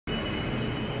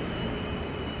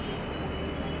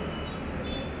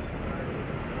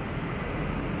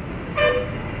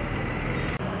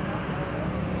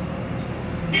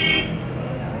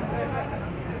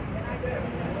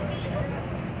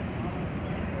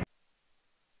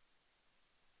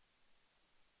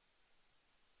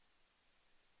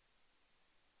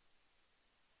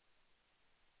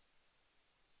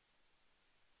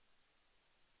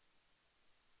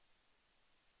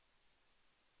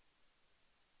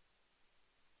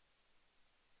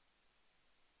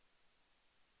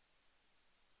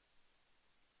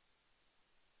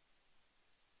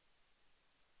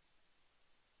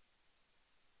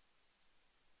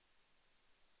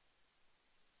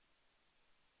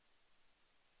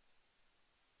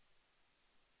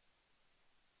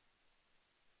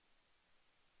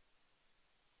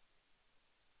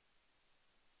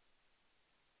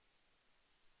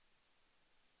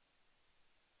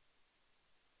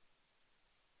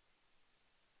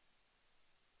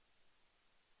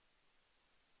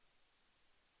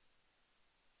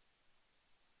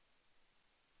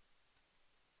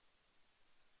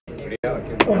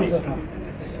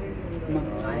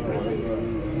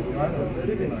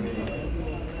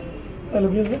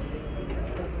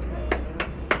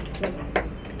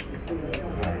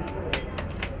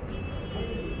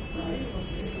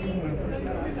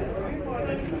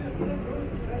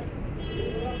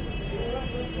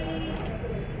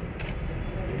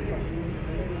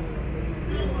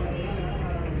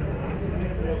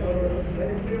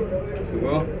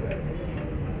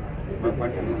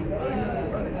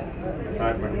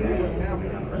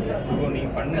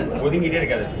ஒதுங்கிட்டே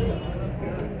இருக்காது.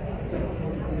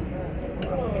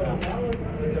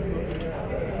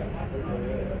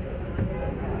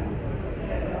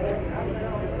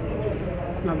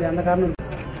 அப்படி அந்த காரணம்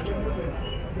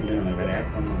வேற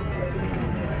ஆட் பண்ணணும்.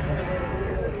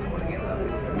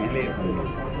 மேலே இருக்கணும்.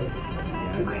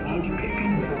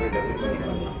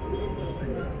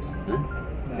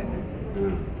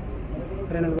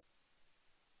 எனக்கு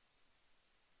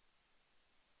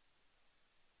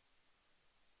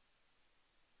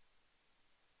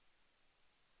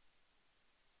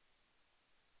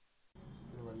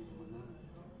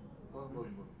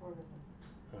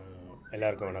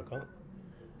எல்லாருக்கும் வணக்கம்.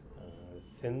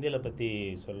 செந்திலை பற்றி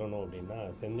சொல்லணும் அப்படின்னா,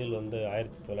 செந்தில் வந்து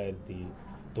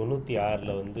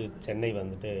 1996 வந்து சென்னை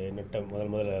வந்துட்டு என்னட்ட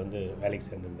முதல்ல வந்து வேலைக்கு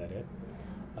சேர்ந்துருந்தார்.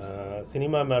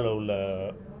 சினிமா மேலே உள்ள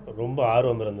ரொம்ப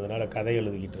ஆர்வம் இருந்ததுனால கதை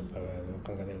எழுதிக்கிட்டு இருப்பாங்க.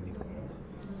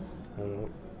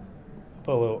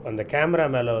 இப்போ அந்த கேமரா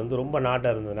மேலே வந்து ரொம்ப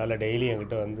நாட்டம் இருந்ததுனால டெய்லி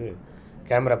என்கிட்ட வந்து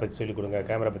கேமரா பற்றி சொல்லிக் கொடுங்க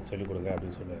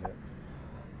அப்படின்னு சொல்லுவார்.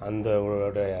 அந்த ஒரு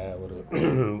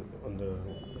அந்த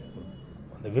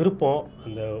அந்த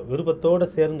விருப்பத்தோடு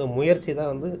சேர்ந்த முயற்சி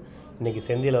தான் வந்து இன்றைக்கி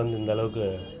செந்திலை வந்து இந்த அளவுக்கு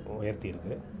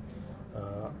உயர்த்தியிருக்கு.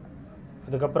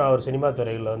 அதுக்கப்புறம் அவர் சினிமா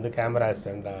துறையில் வந்து கேமரா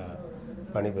அசிஸ்டண்ட்டாக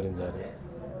பணிபுரிஞ்சார்.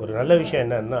 ஒரு நல்ல விஷயம்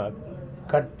என்னன்னா,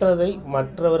 கற்றதை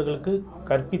மற்றவர்களுக்கு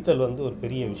கற்பித்தல் வந்து ஒரு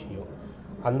பெரிய விஷயம்.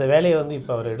 அந்த வேலையை வந்து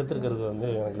இப்போ அவர் எடுத்துருக்கிறது வந்து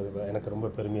எனக்கு ரொம்ப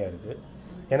பெருமையாக இருக்குது.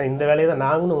 ஏன்னா இந்த வேலையை தான்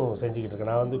நாங்களும் செஞ்சுக்கிட்டு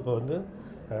இருக்கேன். நான் வந்து இப்போ வந்து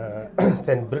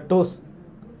சென்ட் பிரிட்டோஸ்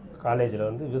காலேஜில்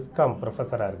வந்து விஸ்காம்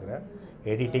ப்ரொஃபஸராக இருக்கிறேன்.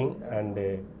 எடிட்டிங் அண்டு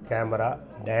கேமரா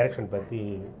டைரக்ஷன் பற்றி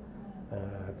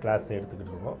கிளாஸ்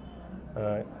எடுத்துக்கிட்டு இருக்கோம்.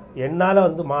 என்னால்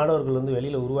வந்து மாணவர்கள் வந்து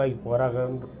வெளியில் உருவாகி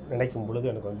போகிறாங்கன்னு நினைக்கும் பொழுது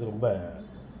எனக்கு வந்து ரொம்ப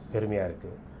பெருமையாக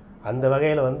இருக்குது. அந்த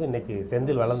வகையில் வந்து இன்றைக்கி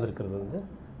செந்தில் வளர்ந்துருக்கிறது வந்து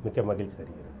மிக்க மகிழ்ச்சி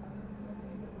தருகிறது.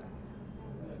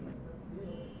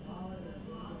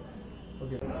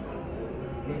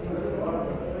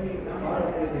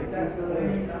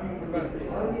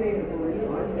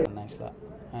 ஆக்சுவலாக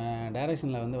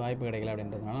டைரக்ஷனில் வந்து வாய்ப்பு கிடைக்கல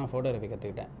அப்படின்றதுனால நான் ஃபோட்டோகிராஃபி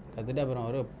கற்றுக்கிட்டு அப்புறம்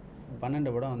ஒரு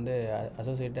 12 படம் வந்து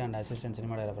அசோசியேட் அண்ட் அசிஸ்டன்ட்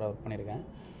சினிமாட்டோகிராஃபராக ஒர்க் பண்ணியிருக்கேன்.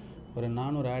 ஒரு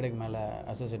 400 ஆடுக்கு மேலே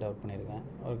அசோசியேட்டாக ஒர்க் பண்ணியிருக்கேன்.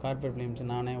 ஒரு கார்பரேட் ஃபிலிம்ஸ்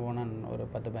நானே ஓனான் ஒரு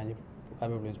 10-15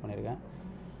 கார்பரேட் ஃபிலிம்ஸ் பண்ணியிருக்கேன்.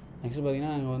 நெக்ஸ்ட்டு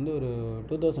பார்த்திங்கன்னா நாங்கள் வந்து ஒரு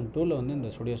 2002 வந்து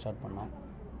இந்த ஸ்டுடியோ ஸ்டார்ட் பண்ணோம்.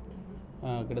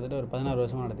 கிட்டத்தட்ட ஒரு 16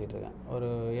 வருஷமாக நடத்திட்டு இருக்கேன். ஒரு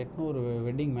 800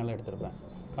 வெட்டிங் மேலே எடுத்திருப்பேன்.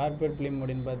 கார்பரேட் ஃபிலிம்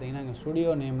அப்படின்னு பார்த்தீங்கன்னா எங்கள்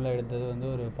ஸ்டுடியோ நேமில் எடுத்தது வந்து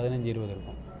ஒரு 15-20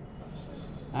 இருக்கும்.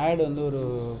 ஆடு வந்து ஒரு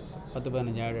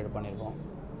 10-15 ஆடு பண்ணியிருக்கோம்.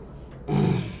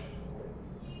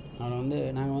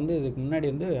 நாங்கள் வந்து இதுக்கு முன்னாடி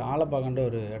வந்து ஆலப்பாக்கன்ற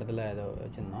ஒரு இடத்துல இதை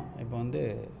வச்சுருந்தோம். இப்போ வந்து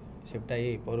ஷிஃப்ட் ஆகி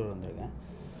போரூர் வந்திருக்கேன்.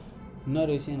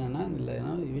 இன்னொரு விஷயம் என்னென்னா,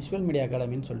 இதில் விஷுவல் மீடியா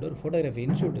அகாடமின்னு சொல்லிட்டு ஒரு ஃபோட்டோகிராஃபி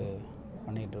இன்ஸ்டியூட்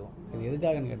பண்ணிகிட்ருக்கோம். இது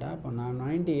எதுக்காகன்னு கேட்டால், இப்போ நான்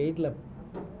 98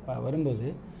 வரும்போது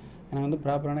எனக்கு வந்து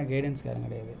ப்ராப்பரான கைடன்ஸ் யாரும்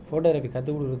கிடையாது. ஃபோட்டோகிராஃபி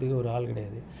கற்றுக் கொடுக்குறதுக்கு ஒரு ஆள்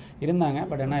கிடையாது. இருந்தாங்க,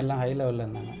 பட் ஆனால் எல்லாம் ஹை லெவலில்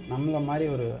இருந்தாங்க. நம்மள மாதிரி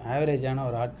ஒரு ஆவரேஜான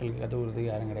ஒரு ஆட்களுக்கு கற்றுக்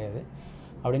கொடுக்குறதுக்கு யாரும் கிடையாது.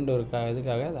 அப்படின்ற ஒரு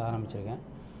இதுக்காக அதை ஆரம்பிச்சிருக்கேன்.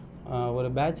 ஒரு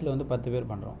பேட்சில் வந்து 10 பேர்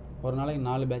பண்ணுறோம். ஒரு நாளைக்கு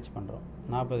 4 பேட்ச் பண்ணுறோம்.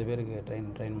 40 பேருக்கு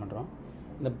ட்ரெயின் பண்ணுறோம்.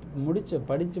 இந்த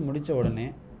படித்து முடித்த உடனே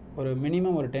ஒரு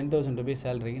மினிமம் ஒரு 10,000 ருபீஸ்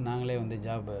சேலரிக்கு நாங்களே வந்து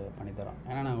ஜாப் பண்ணித்தரோம்.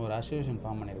 ஏன்னா நாங்கள் ஒரு அசோசியேஷன்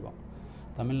ஃபார்ம் பண்ணியிருக்கோம்.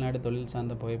 தமிழ்நாடு தொழில்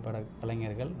சார்ந்த புகைப்பட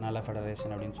கலைஞர்கள் நல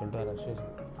ஃபெடரேஷன் அப்படின்னு சொல்லிட்டு ஒரு அசோசியேஷன்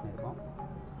பண்ணியிருக்கோம்.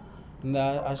 இந்த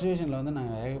அசோசியேஷனில் வந்து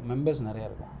நாங்கள் மெம்பர்ஸ் நிறையா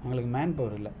இருக்கோம். எங்களுக்கு மேன்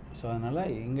பவர் இல்லை. ஸோ அதனால்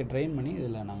இங்கே ட்ரெயின் பண்ணி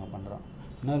இதில் நாங்கள் பண்ணுறோம்.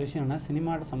 இன்னொரு விஷயம் என்ன,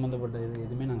 சினிமாட்ட சம்மந்தப்பட்ட இது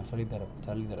எதுவுமே நாங்கள்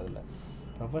சொல்லித்தரதில்லை.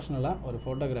 ப்ரொஃபஷ்னலாக ஒரு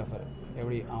ஃபோட்டோகிராஃபர்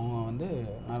எப்படி அவங்க வந்து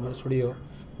normal studio,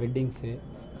 வெட்டிங்ஸு,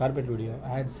 corporate video,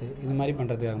 ads இது மாதிரி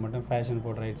பண்ணுறதுக்காக மட்டும், ஃபேஷன்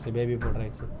போர்ட்ரைட்ஸு, பேபி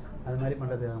போர்ட்ரைட்ஸு அது மாதிரி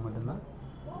பண்ணுறதுக்காக மட்டும்தான்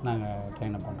நாங்கள்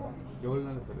ட்ரெயின் அப் பண்ணுறோம். எவ்வளோ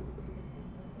நாள் சார்?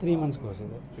 3 months கோர்ஸ்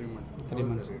இது. 3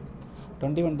 months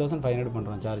 21,500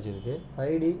 பண்ணுறோம் சார்ஜ் இதுக்கு.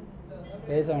 5D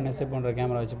A7S போன்ற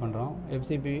கேமரா வச்சு பண்ணுறோம்.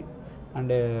 FCP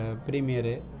அண்டு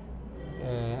ப்ரீமியரு,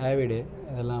 ஆவிடு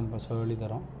இதெல்லாம் இப்போ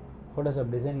சொல்லித்தரோம்.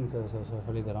 Photoshop designing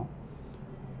சொல்லித்தரோம்.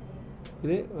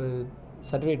 இது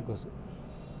சர்டிஃபிகேட் கோர்ஸ்.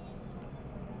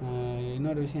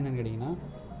 இன்னொரு விஷயம் என்னென்னு கேட்டிங்கன்னா,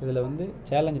 இதில் வந்து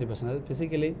சேலஞ்சு பர்சன், அதாவது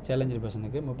ஃபிசிக்கலி சேலஞ்சு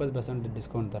பர்சனுக்கு 30%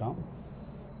 டிஸ்கவுண்ட் தரோம்.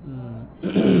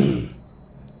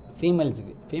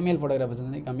 ஃபீமேல் ஃபோட்டோகிராஃபர்ஸ்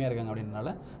வந்து கம்மியாக இருக்காங்க அப்படின்றனால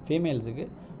ஃபீமேல்ஸுக்கு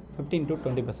 15 to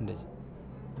 20%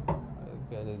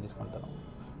 அது டிஸ்கவுண்ட் தரோம்.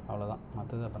 அவ்வளோதான்.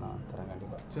 மற்றது அப்போ நான் தரேன்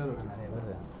கண்டிப்பாக. சரி, நிறைய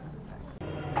பேர்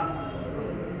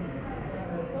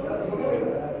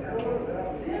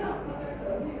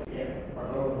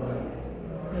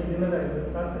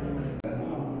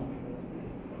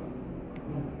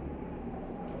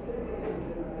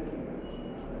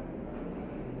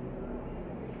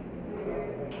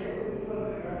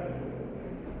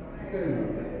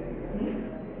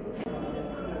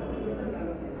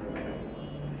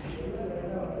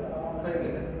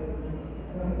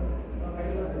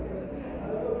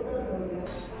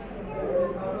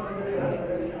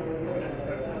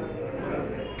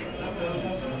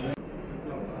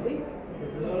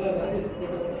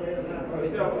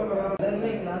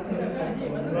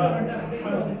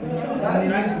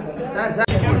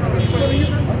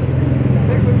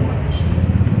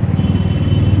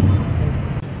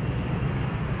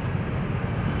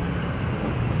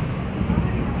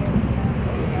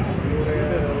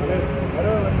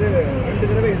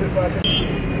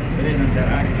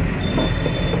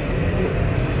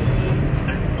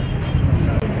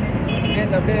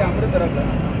அப்படியே அமிர்த தரப்பல.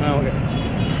 ஓகே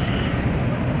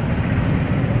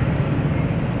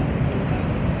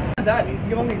சார்,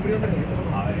 இங்கே வாங்க, இப்படி வந்துருங்க.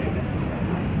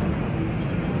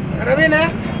 ரவீனா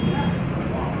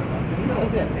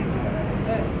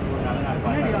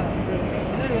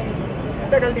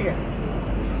கழட்டிங்க.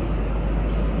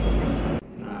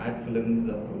 ஆட் ஃபிலிம்ஸ்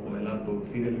அப்புறம் எல்லாம் இப்போ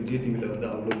சீரியல் விஜய் டிவியில் வந்து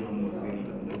அவ்வளோ நம்ம ஒரு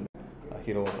சீரியலில் வந்து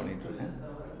ஹீரோவாக பண்ணிகிட்ருக்கேன்.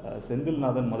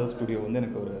 செந்தில்நாதன் மதர் ஸ்டுடியோ வந்து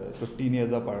எனக்கு ஒரு 15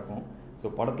 இயர்ஸாக பழக்கம். ஸோ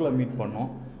படத்தில் மீட் பண்ணோம்.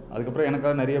 அதுக்கப்புறம்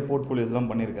எனக்காக நிறைய போர்ட்ஃபோலியோஸ்லாம்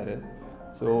பண்ணியிருக்காரு.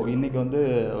 ஸோ இன்றைக்கி வந்து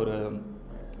ஒரு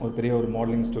ஒரு பெரிய ஒரு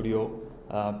மாடலிங் ஸ்டுடியோ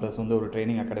ப்ளஸ் வந்து ஒரு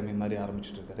ட்ரைனிங் அகாடமி மாதிரி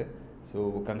ஆரம்பிச்சிட்ருக்காரு. So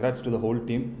congrats to the whole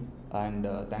team and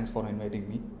thanks for inviting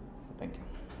me. Thank you.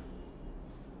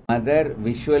 Mother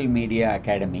visual media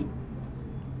academy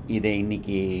இதை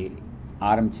இன்றைக்கி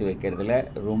ஆரம்பித்து வைக்கிறதுல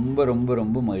ரொம்ப ரொம்ப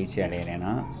ரொம்ப மகிழ்ச்சி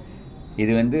அடையலைன்னா,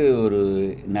 இது வந்து ஒரு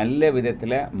நல்ல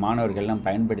விதத்தில் மாணவர்கள்லாம்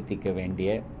பயன்படுத்திக்க வேண்டிய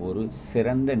ஒரு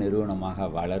சிறந்த நிறுவனமாக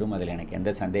வளரும். அதில் எனக்கு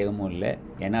எந்த சந்தேகமும் இல்லை.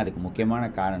 ஏன்னா அதுக்கு முக்கியமான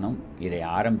காரணம் இதை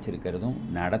ஆரம்பிச்சிருக்கிறதும்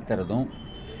நடத்துகிறதும்.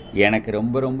 எனக்கு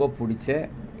ரொம்ப ரொம்ப பிடிச்ச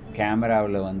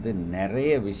கேமராவில் வந்து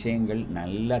நிறைய விஷயங்கள்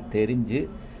நல்லா தெரிஞ்சு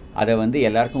அதை வந்து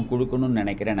எல்லாருக்கும் கொடுக்கணும்னு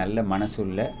நினைக்கிற நல்ல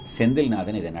மனசுள்ள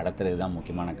செந்தில்நாதன் இதை நடத்துறது தான்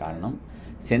முக்கியமான காரணம்.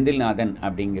 செந்தில்நாதன்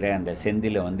அப்படிங்கிற அந்த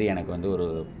செந்திலை வந்து எனக்கு வந்து ஒரு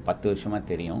 10 வருஷமாக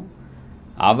தெரியும்.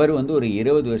 அவர் வந்து ஒரு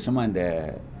 20 வருஷமாக இந்த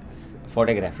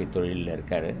ஃபோட்டோகிராஃபி தொழிலில்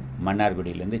இருக்கார்.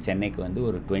 மன்னார்குடியிலேருந்து சென்னைக்கு வந்து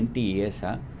ஒரு 20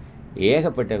 இயர்ஸாக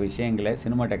ஏகப்பட்ட விஷயங்களை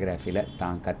சினிமாட்டோகிராஃபியில்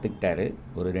தான் கற்றுக்கிட்டாரு.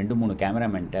 ஒரு 2-3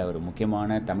 கேமராமேன்ட்ட ஒரு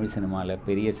முக்கியமான தமிழ் சினிமாவில்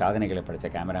பெரிய சாதனைகளை படைத்த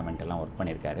கேமராமேன்ட்டெல்லாம் ஒர்க்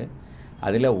பண்ணியிருக்காரு.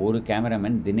 அதில் ஒரு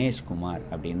கேமராமேன் தினேஷ்குமார்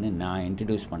அப்படின்னு நான்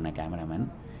இன்ட்ரடியூஸ் பண்ண கேமராமேன்.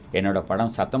 என்னோடய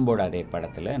படம் சத்தம் போடாதே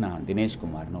படத்தில் நான்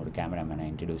தினேஷ்குமார்னு ஒரு கேமராமேனை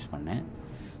இன்ட்ரடியூஸ் பண்ணேன்.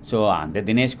 ஸோ அந்த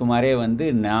தினேஷ்குமாரே வந்து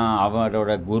நான்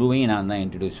அவரோட குருவையும் நான் தான்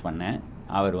இன்ட்ரடியூஸ் பண்ணேன்.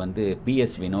 அவர் வந்து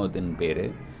பிஎஸ் வினோத்னு பேர்.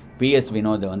 பிஎஸ்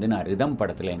வினோதை வந்து நான் ரிதம்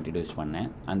படத்தில் இன்ட்ரடியூஸ் பண்ணேன்.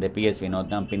 அந்த பிஎஸ்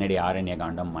வினோத் தான் பின்னாடி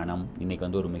ஆரண்யகாண்டம், மனம், இன்றைக்கி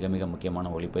வந்து ஒரு மிக மிக முக்கியமான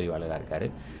ஒளிப்பதிவாளராக இருக்கார்.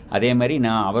 அதே மாதிரி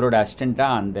நான் அவரோட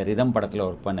அசிஸ்டண்ட்டாக அந்த ரிதம் படத்தில்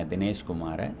ஒர்க் பண்ண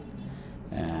தினேஷ்குமாரை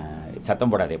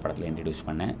சத்தம் போடாதே படத்தில் இன்ட்ரடியூஸ்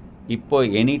பண்ணேன்.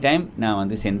 இப்போது எனி டைம் நான்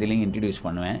வந்து செந்திலையும் இன்ட்ரடியூஸ்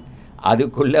பண்ணுவேன்.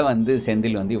 அதுக்குள்ளே வந்து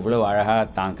செந்தில் வந்து இவ்வளோ அழகாக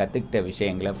தான் கற்றுக்கிட்ட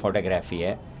விஷயங்களை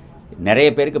ஃபோட்டோகிராஃபியை நிறைய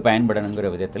பேருக்கு பயன்படணுங்கிற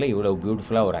விதத்தில் இவ்வளோ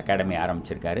பியூட்டிஃபுல்லாக ஒரு அகாடமி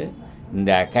ஆரம்பிச்சிருக்காரு. இந்த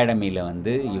அகாடமியில்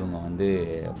வந்து இவங்க வந்து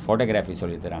ஃபோட்டோகிராஃபி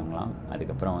சொல்லித்தராங்களாம்,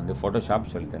 அதுக்கப்புறம் வந்து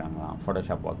ஃபோட்டோஷாப் சொல்லித்தராங்களாம்,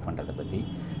 ஃபோட்டோஷாப் ஒர்க் பண்ணுறதை பற்றி,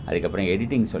 அதுக்கப்புறம்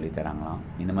எடிட்டிங் சொல்லித்தராங்களாம்.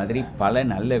 இந்த மாதிரி பல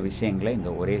நல்ல விஷயங்களை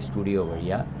இந்த ஒரே ஸ்டூடியோ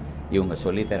வழியாக இவங்க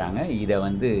சொல்லித்தராங்க. இதை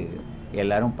வந்து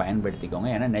எல்லோரும் பயன்படுத்திக்கோங்க.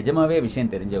 ஏன்னா நிஜமாகவே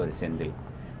விஷயம் தெரிஞ்சவர் செந்தில்.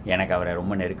 எனக்கு அவரை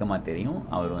ரொம்ப நெருக்கமாக தெரியும்.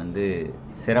 அவர் வந்து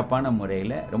சிறப்பான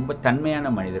முறையில் ரொம்ப தன்மையான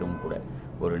மனிதரும் கூட.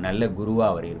 ஒரு நல்ல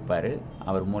குருவாக அவர் இருப்பார்.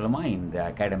 அவர் மூலமாக இந்த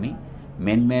அகாடமி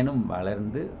மென்மேலும்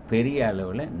வளர்ந்து பெரிய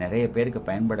அளவில் நிறைய பேருக்கு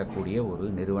பயன்படக்கூடிய ஒரு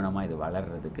நிறுவனமாக இது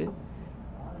வளர்கிறதுக்கு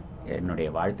என்னுடைய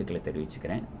வாழ்த்துக்களை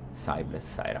தெரிவிச்சுக்கிறேன். சாய்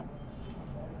பிளஸ் சாய்ராம்.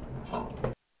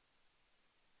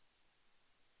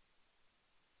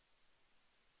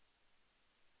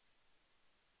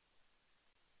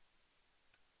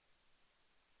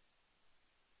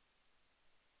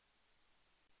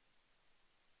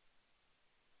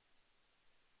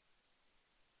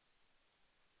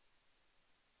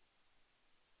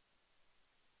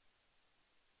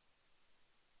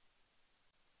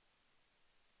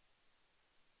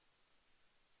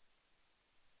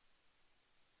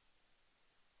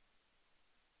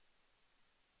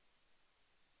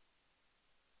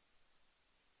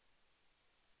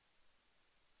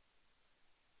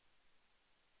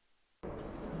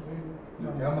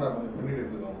 கேமரா கொஞ்சம் பின்னாடி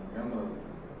எடுத்துக்கோங்க. Camera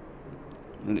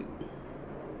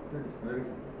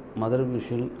mother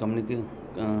visual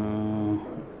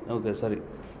okay sorry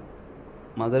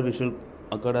mother visual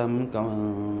academy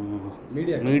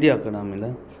media அகாடமியில்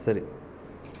சரி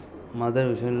மதர்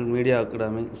விஷுவல் மீடியா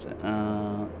அகாடமி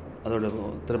அதோட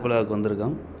திரைப்படத்துக்கு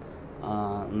வந்திருக்கோம்.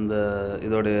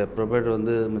 இதோடைய ப்ரொப்ரைட்டர்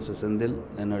வந்து மிஸ்டர் செந்தில்,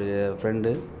 என்னுடைய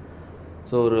ஃப்ரெண்டு.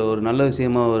 ஸோ ஒரு நல்ல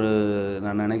விஷயமா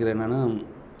நான் நினைக்கிறேன். என்னென்னா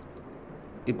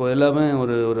இப்போ எல்லாமே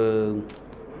ஒரு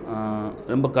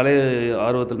ரொம்ப கலை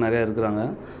ஆர்வத்தில் நிறையா இருக்கிறாங்க.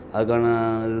 அதுக்கான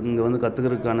இங்கே வந்து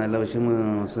கற்றுக்கிறதுக்கான எல்லா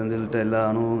விஷயமும் செந்தில்கிட்ட எல்லா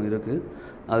அனுபவம் இருக்குது.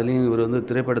 அதுலேயும் இவர் வந்து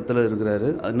திரைப்படத்தில் இருக்கிறாரு.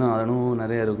 இன்னும் அனுபவம்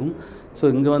நிறையா இருக்கும். ஸோ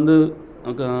இங்கே வந்து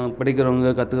படிக்கிறவங்க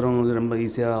கற்றுக்கிறவங்களுக்கு ரொம்ப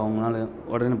ஈஸியாக அவங்களால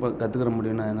உடனே கற்றுக்கிற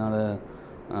முடியும்னு என்னால்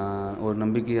ஒரு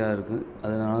நம்பிக்கையாக இருக்குது.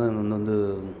 அதனால வந்து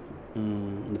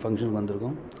இந்த ஃபங்க்ஷனுக்கு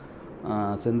வந்திருக்கோம்.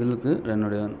 செந்திலுக்கு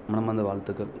என்னுடைய மனமார்ந்த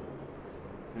வாழ்த்துக்கள்.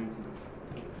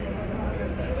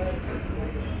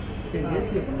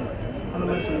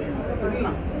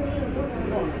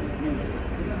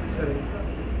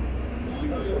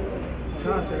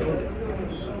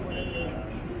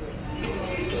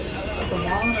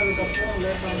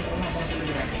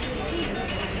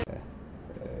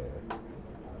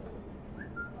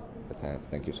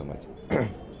 Thank you so much.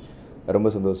 ரொம்ப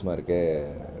சந்தோஷமாக இருக்கேன்.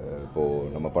 இப்போது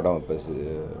நம்ம படம் இப்போ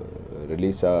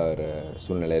ரிலீஸ் ஆகிற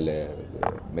சூழ்நிலையில்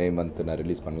மே மந்த் நான்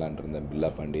ரிலீஸ் பண்ணலான்னு இருந்தேன் பில்லா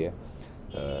பாண்டிய.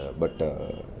 பட்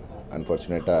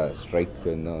அன்ஃபார்ச்சுனேட்டாக ஸ்ட்ரைக்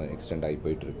இன்னும் எக்ஸ்டெண்ட் ஆகி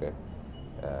போயிட்டுருக்கு.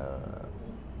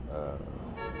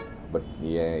 பட்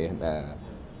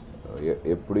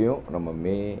எப்படியும் நம்ம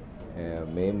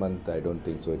May month I don't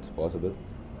think so it's possible.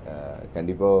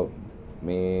 கண்டிப்பாக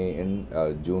மே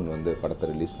ஜூன் வந்து படத்தை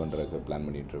ரிலீஸ் பண்ணுறதுக்கு பிளான்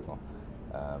பண்ணிகிட்ருக்கோம்.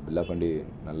 பில்லா பாண்டி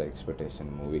நல்ல எக்ஸ்பெக்டேஷன்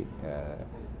மூவி.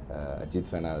 அஜித்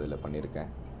ஃபேனாக அதில் பண்ணியிருக்கேன்.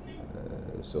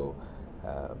 ஸோ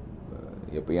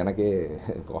இப்போ எனக்கே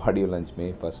ஆடியோ லான்ச் மே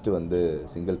ஃபஸ்ட்டு வந்து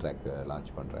சிங்கிள் ட்ராக் லான்ச்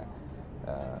பண்ணுறேன்.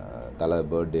 தலை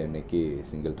பர்த்டே அன்னைக்கு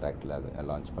சிங்கிள் ட்ராக்கில்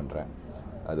லான்ச் பண்ணுறேன்.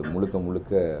 அது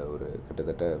முழுக்க ஒரு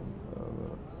கிட்டத்தட்ட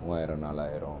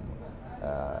 3000-4000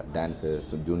 டான்ஸர்ஸ்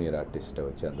ஜூனியர் ஆர்டிஸ்ட்டை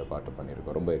வச்சு அந்த பாட்டு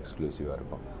பண்ணியிருக்கோம். ரொம்ப எக்ஸ்க்ளூசிவாக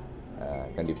இருக்கும்.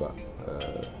 கண்டிப்பாக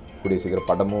கூடிய சீக்கிரம்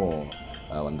படமும்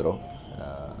வந்துடும்.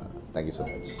 Thank you so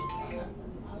much.